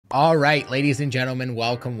All right, ladies and gentlemen,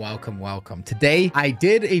 welcome. Today, I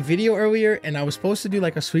did a video earlier and I was supposed to do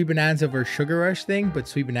like a Sweet Bonanza versus Sugar Rush thing, but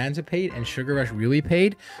Sweet Bonanza paid and Sugar Rush really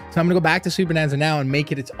paid. So I'm gonna go back to Sweet Bonanza now and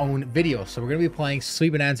make it its own video. So we're gonna be playing Sweet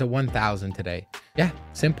Bonanza 1000 today. Yeah,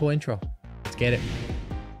 simple intro. Let's get it.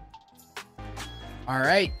 All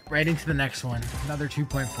right, right into the next one. Another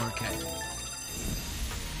 2.4K.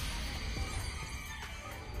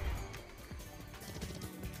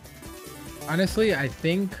 Honestly, I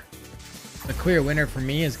think the clear winner for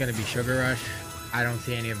me is going to be Sugar Rush. I don't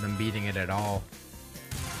see any of them beating it at all.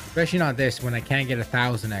 Especially not this, when I can't get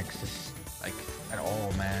 1000x, like, at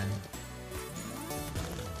all, man.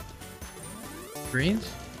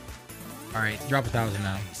 Greens? Alright, drop 1000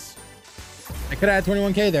 now. I could have had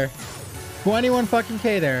 21k there. 21 fucking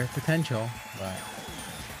k there, potential. But...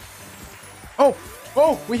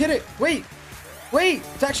 Oh, we hit it. Wait,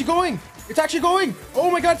 it's actually going.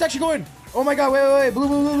 Oh my god, it's actually going. Oh my god, wait.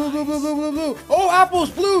 Blue. Oh, apples,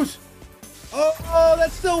 blues. Oh,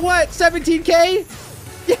 that's still what? 17k?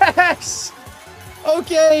 Yes.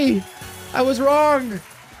 Okay. I was wrong.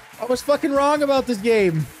 I was fucking wrong about this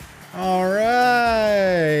game. All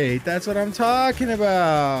right. That's what I'm talking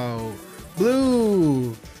about.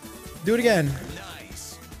 Blue. Do it again.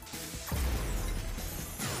 Nice.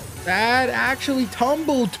 That actually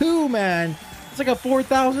tumbled too, man. It's like a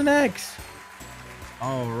 4000x.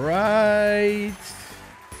 All right.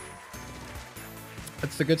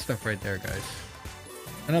 That's the good stuff right there, guys.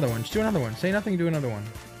 Another one. Just do another one. Say nothing, do another one.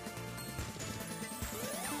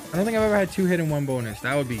 I don't think I've ever had 2 hit and 1 bonus.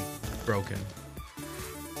 That would be broken.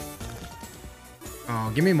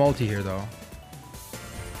 Oh, give me multi here, though.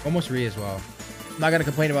 Almost re as well. I'm not going to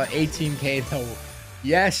complain about 18k, though.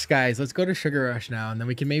 Yes, guys. Let's go to Sugar Rush now, and then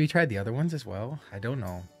we can maybe try the other ones as well. I don't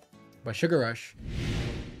know. But Sugar Rush.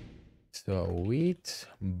 Sweet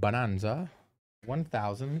Bonanza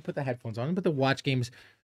 1000. Let me put the headphones on. Let me put the Watch Games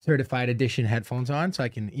Certified Edition headphones on so I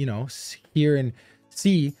can, you know, hear and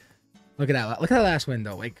see. Look at that. Look at that last win,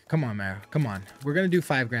 though. Like, come on, man. Come on. We're going to do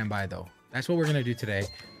 5 grand buy, though. That's what we're going to do today.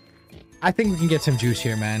 I think we can get some juice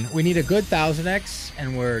here, man. We need a good 1000x,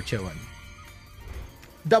 and we're chilling.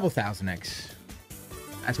 Double 1000x.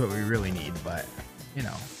 That's what we really need, but, you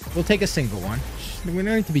know, we'll take a single one. We don't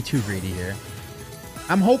need to be too greedy here.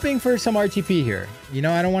 I'm hoping for some RTP here. You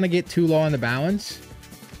know, I don't want to get too low on the balance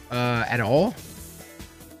at all.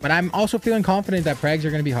 But I'm also feeling confident that Prags are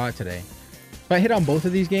going to be hot today. If I hit on both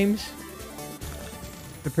of these games,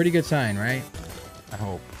 it's a pretty good sign, right? I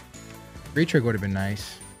hope. Retrig would have been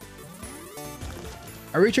nice.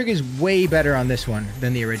 A retrig is way better on this one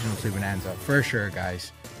than the original Sweet Bonanza. For sure,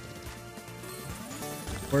 guys.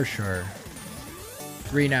 For sure.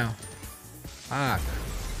 3 now. Fuck.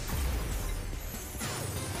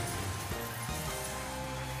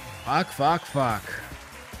 Fuck.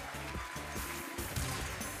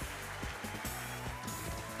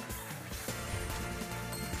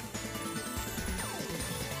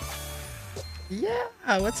 Yeah,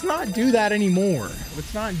 let's not do that anymore.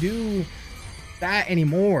 Let's not do that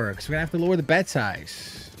anymore, because we're gonna have to lower the bet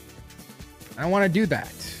size. I don't want to do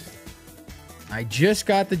that. I just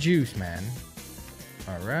got the juice, man.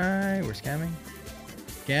 All right, we're scamming.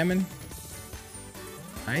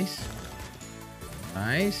 Nice.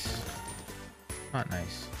 Not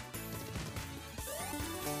nice.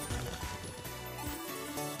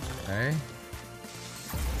 Okay.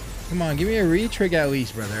 Come on, give me a retrig at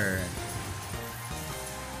least, brother.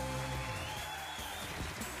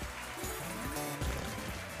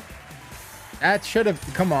 That should have...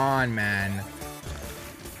 Come on, man.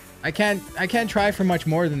 I can't try for much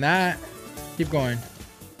more than that. Keep going.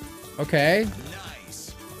 Okay.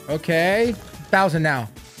 Okay. 1000 now.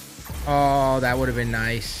 Oh, that would have been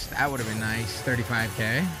nice.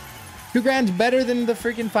 35k. 2 grand's better than the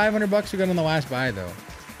freaking 500 bucks we got on the last buy, though.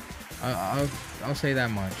 I'll say that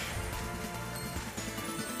much.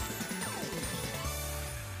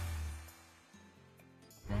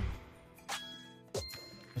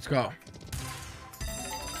 Let's go.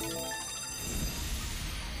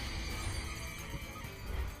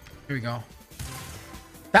 Here we go.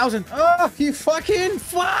 1000. Oh, you fucking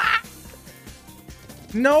fuck.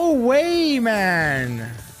 No way,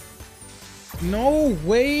 man. No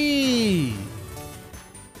way.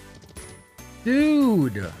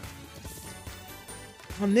 Dude.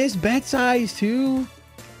 On this bet size, too.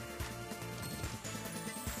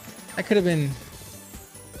 That could have been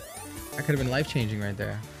life-changing right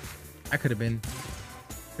there. That could have been.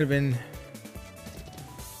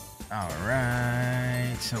 All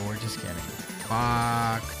right. So we're just getting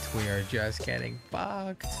fucked. We are just getting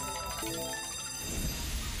fucked.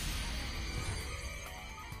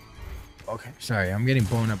 Okay, sorry, I'm getting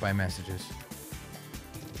blown up by messages.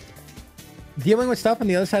 Dealing with stuff on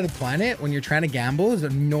the other side of the planet when you're trying to gamble is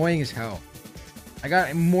annoying as hell. I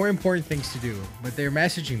got more important things to do, but they're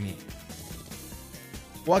messaging me.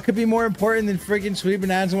 What could be more important than freaking Sweet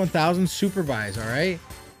Bonanza 1000 super buys, all right?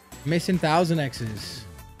 Missing 1000 X's.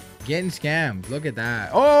 Getting scammed. Look at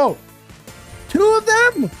that. Oh! 2 of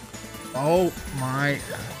them? Oh my.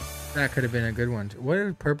 That could have been a good one. What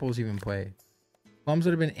did purples even play? Plums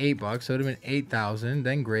would have been $8, so it would have been 8,000.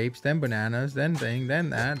 Then grapes, then bananas, then thing,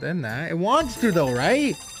 then that, then that. It wants to though,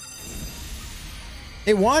 right?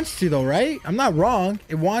 It wants to though, right? I'm not wrong.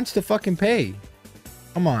 It wants to fucking pay.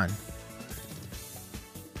 Come on.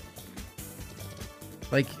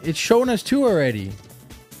 Like, it's showing us 2 already.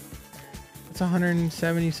 It's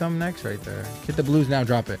 170 some next right there. Hit the blues now,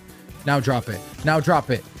 drop it. Now drop it. Now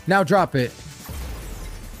drop it. Now drop it.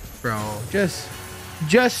 Bro, just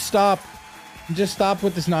stop. Just stop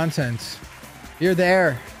with this nonsense. You're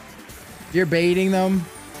there. You're baiting them.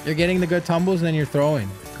 You're getting the good tumbles and then you're throwing.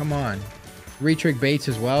 Come on. Retrick baits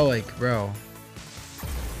as well. Like, bro.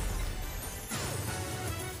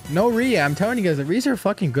 No re. I'm telling you guys, the re's are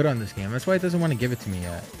fucking good on this game. That's why it doesn't want to give it to me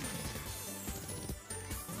yet.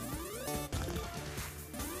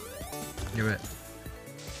 Give it.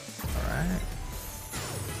 Alright.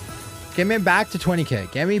 Get me back to 20k.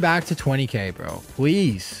 Get me back to 20k, bro.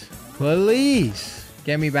 Please. Please.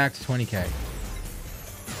 Get me back to 20k.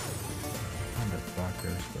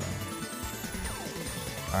 Motherfuckers, bro.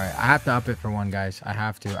 Alright, I have to up it for one, guys. I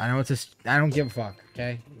have to. I know it's just... I don't give a fuck,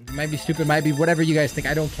 okay? It might be stupid, might be whatever you guys think.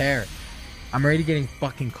 I don't care. I'm already getting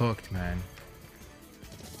fucking cooked, man.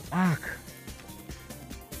 Fuck.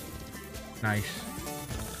 Nice.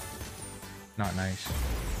 Not nice.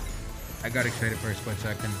 I got excited for a split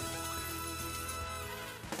second.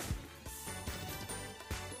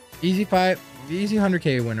 Easy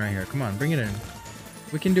 100k win right here. Come on, bring it in.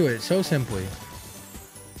 We can do it so simply.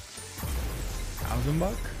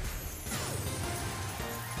 $1,000?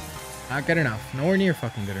 Not good enough. Nowhere near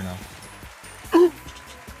fucking good enough.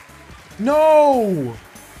 No!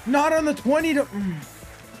 Not on the 20 to...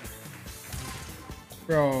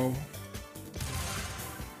 Bro.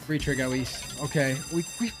 Retrig at least. Okay. We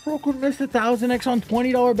broke missed 1000x on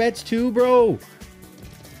 $20 bets too, bro.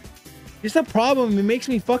 It's a problem. It makes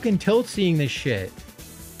me fucking tilt seeing this shit.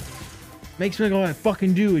 Makes me go, I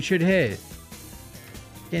fucking do. It should hit.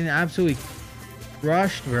 Getting absolutely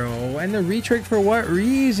crushed, bro. And the retrig for what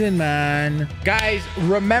reason, man? Guys,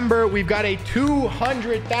 remember, we've got a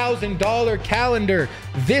 $200,000 calendar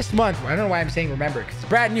this month. I don't know why I'm saying remember, because it's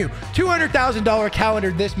brand new. $200,000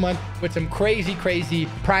 calendar this month with some crazy, crazy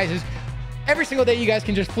prizes. Every single day, you guys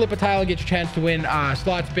can just flip a tile and get your chance to win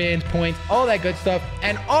slot spins, points, all that good stuff.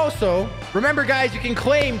 And also, remember, guys, you can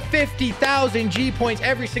claim 50,000 G points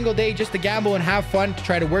every single day just to gamble and have fun to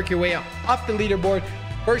try to work your way up the leaderboard.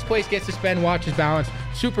 First place gets to spend, watch his balance.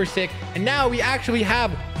 Super sick. And now we actually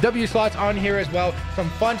have W slots on here as well. Some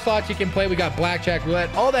fun slots you can play. We got blackjack,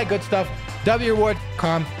 roulette, all that good stuff.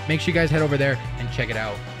 WRewards.com. Make sure you guys head over there and check it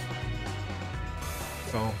out.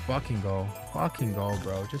 Go. Fucking go. Fucking go,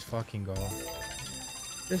 bro. Just fucking go.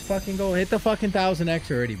 Just fucking go. Hit the fucking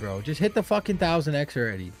 1000x already, bro. Just hit the fucking 1000x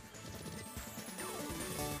already.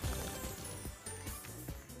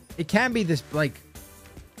 It can't be this, like,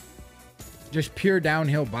 just pure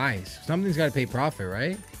downhill buys. Something's got to pay profit,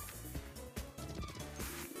 right?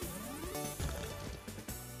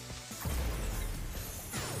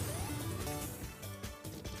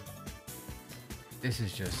 This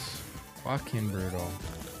is just fucking brutal.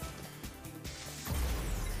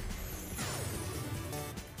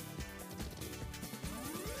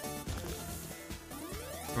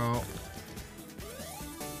 Bro.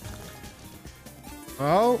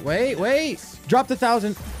 Oh, wait. Drop the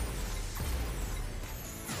 1000.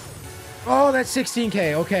 Oh, that's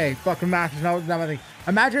 16k. Okay, fucking math is not my thing.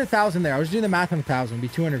 Imagine 1,000 there. I was doing the math on 1,000. It'd be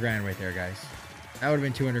 200 grand right there, guys. That would have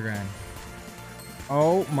been 200 grand.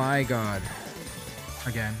 Oh my god.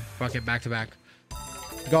 Again, fuck it, back to back.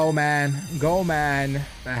 Go, man. Go, man.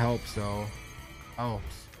 That helps, though.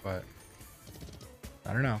 Helps, but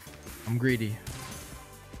I don't know. I'm greedy.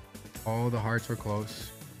 Oh, the hearts were close.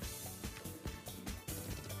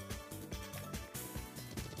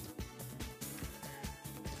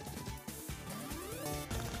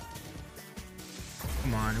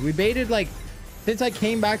 Come on. We baited, like, since I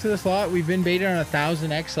came back to the slot, we've been baited on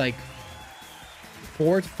 1000x, like,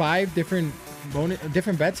 4 to 5 different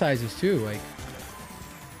bet sizes, too. Like,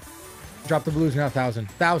 drop the blues now. 1,000.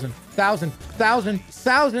 1,000. 1,000. 1,000.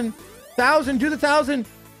 1,000. 1,000. Do the 1,000.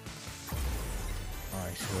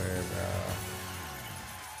 I swear,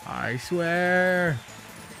 bro. I swear.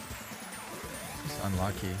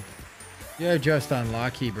 unlucky. You're just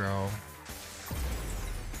unlucky, bro.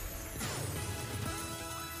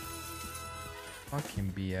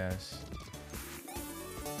 Fucking BS.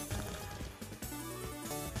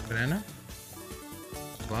 Banana?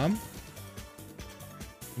 Plum?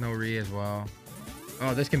 No re as well.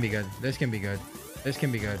 Oh, this can be good. This can be good. This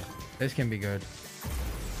can be good. This can be good.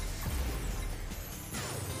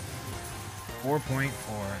 4.4.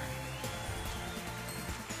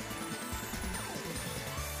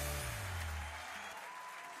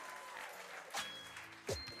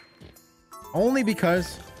 Only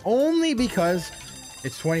because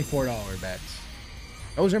it's $24 bets.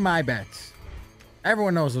 Those are my bets.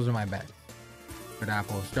 Everyone knows those are my bets. Good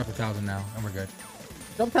apples. Drop 1,000 now, and we're good.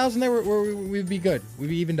 Drop 1,000 there, we'd be good. We'd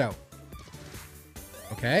be evened out.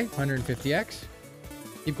 Okay, 150x.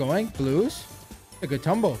 Keep going. Blues. A good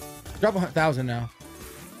tumble. Drop 1,000 now.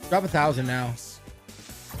 Drop 1,000 now.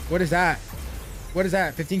 What is that? What is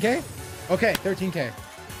that? 15K? Okay, 13K.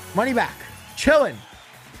 Money back. Chilling.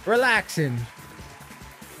 Relaxing.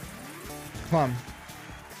 Plum.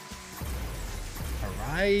 All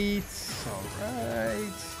right. All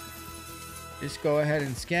right. Just go ahead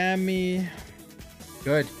and scam me.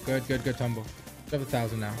 Good, good, good, good tumble. Drop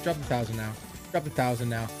 1,000 now. Drop 1,000 now. Drop 1,000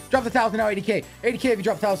 now. Drop 1,000 now. 80K. 80K if you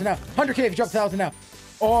drop 1,000 now. 100K if you drop 1,000 now.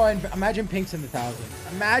 Oh, and imagine pinks in the 1,000.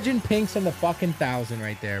 Imagine pinks in the fucking 1,000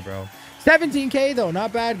 right there, bro. 17K though.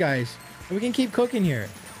 Not bad, guys. We can keep cooking here.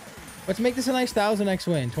 Let's make this a nice 1,000x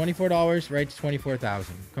win. $24 right to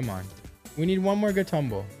 24,000. Come on. We need one more good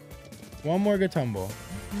tumble. One more good tumble.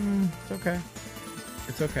 It's okay.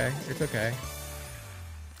 It's okay. It's okay.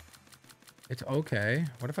 It's okay.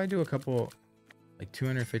 What if I do a couple like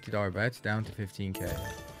 $250 bets down to 15K?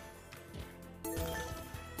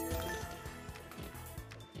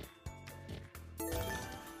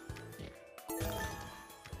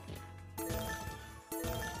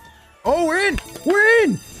 Oh, we're in! We're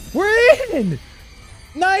in! We're in!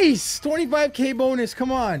 Nice! 25K bonus.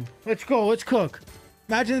 Come on. Let's go. Let's cook.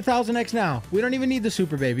 Imagine the 1,000x now. We don't even need the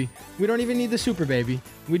super, baby. We don't even need the super, baby.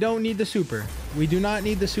 We don't need the super. We do not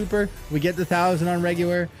need the super. We get the 1,000 on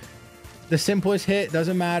regular. The simplest hit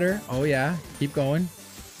doesn't matter. Oh, yeah. Keep going.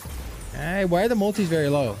 Hey, why are the multis very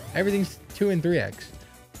low? Everything's 2 and 3x.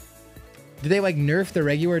 Do they like nerf the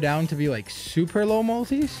regular down to be like super low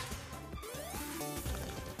multis?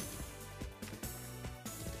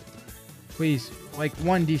 Please, like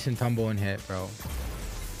one decent tumble and hit, bro.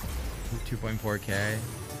 2.4K,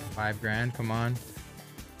 5 grand. Come on,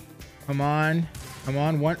 come on, come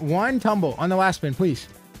on. One tumble on the last spin, please.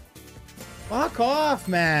 Fuck off,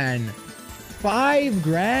 man. 5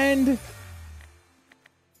 grand,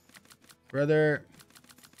 brother.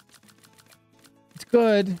 It's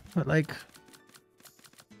good, but like,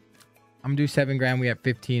 I'm due 7 grand. We have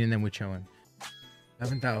 15, and then we're chilling.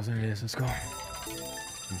 11,000 it is. Let's go.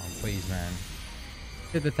 Come on, please, man.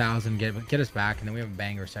 Hit the 1,000, get us back, and then we have a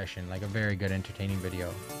banger session, like a very good, entertaining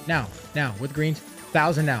video. Now, with greens,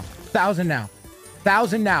 1,000 now, 1,000 now,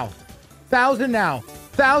 1,000 now, 1,000 now,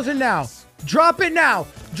 1,000 now. Drop it now,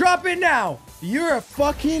 drop it now. You're a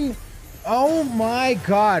fucking, oh my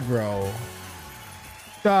god, bro.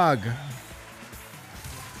 Dog.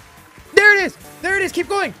 There it is, there it is. Keep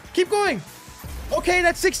going, keep going. Okay,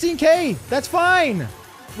 that's 16K. That's fine.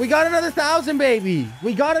 We got another 1,000, baby.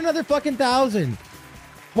 We got another fucking 1,000.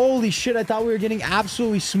 Holy shit, I thought we were getting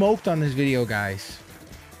absolutely smoked on this video, guys.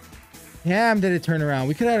 Damn, did it turn around.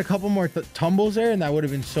 We could have had a couple more tumbles there, and that would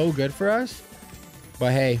have been so good for us.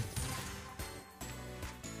 But hey,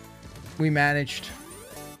 we managed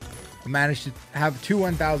to have 2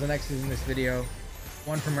 1,000x's in this video.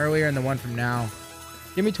 One from earlier and the one from now.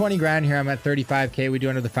 Give me 20 grand here. I'm at 35K. We do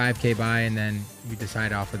another 5K buy, and then we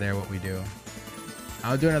decide off of there what we do.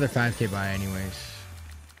 I'll do another 5K buy anyways.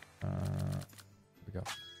 Here we go.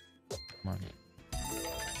 Come on.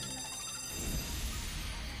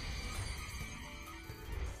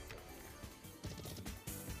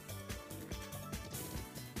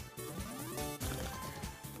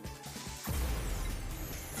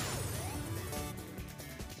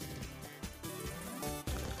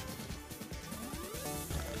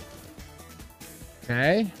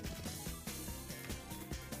 Okay.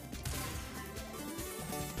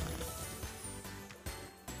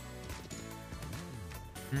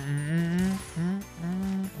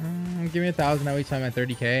 Give me 1,000 now each time at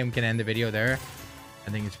 30K, and we can end the video there.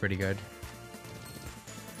 I think it's pretty good.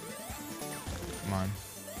 Come on.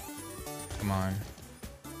 Come on.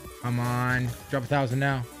 Come on. Drop 1,000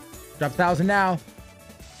 now. Drop 1,000 now.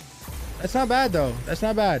 That's not bad, though. That's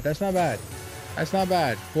not bad. That's not bad. That's not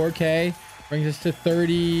bad. 4K brings us to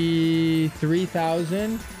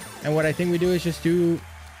 33,000. And what I think we do is just do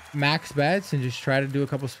max bets and just try to do a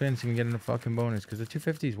couple spins and get in a fucking bonus because the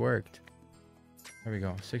 250s worked. There we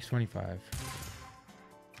go. 625.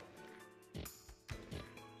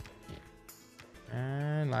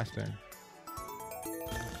 And last spin.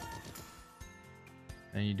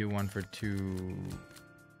 Then you do one for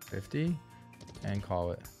 250 and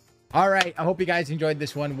call it. All right. I hope you guys enjoyed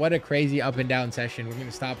this one. What a crazy up and down session. We're going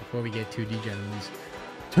to stop before we get too degenerate.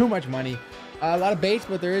 Too much money. A lot of baits,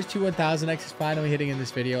 but there is 2 1000Xs finally hitting in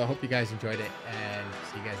this video. I hope you guys enjoyed it and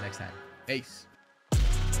see you guys next time. Peace.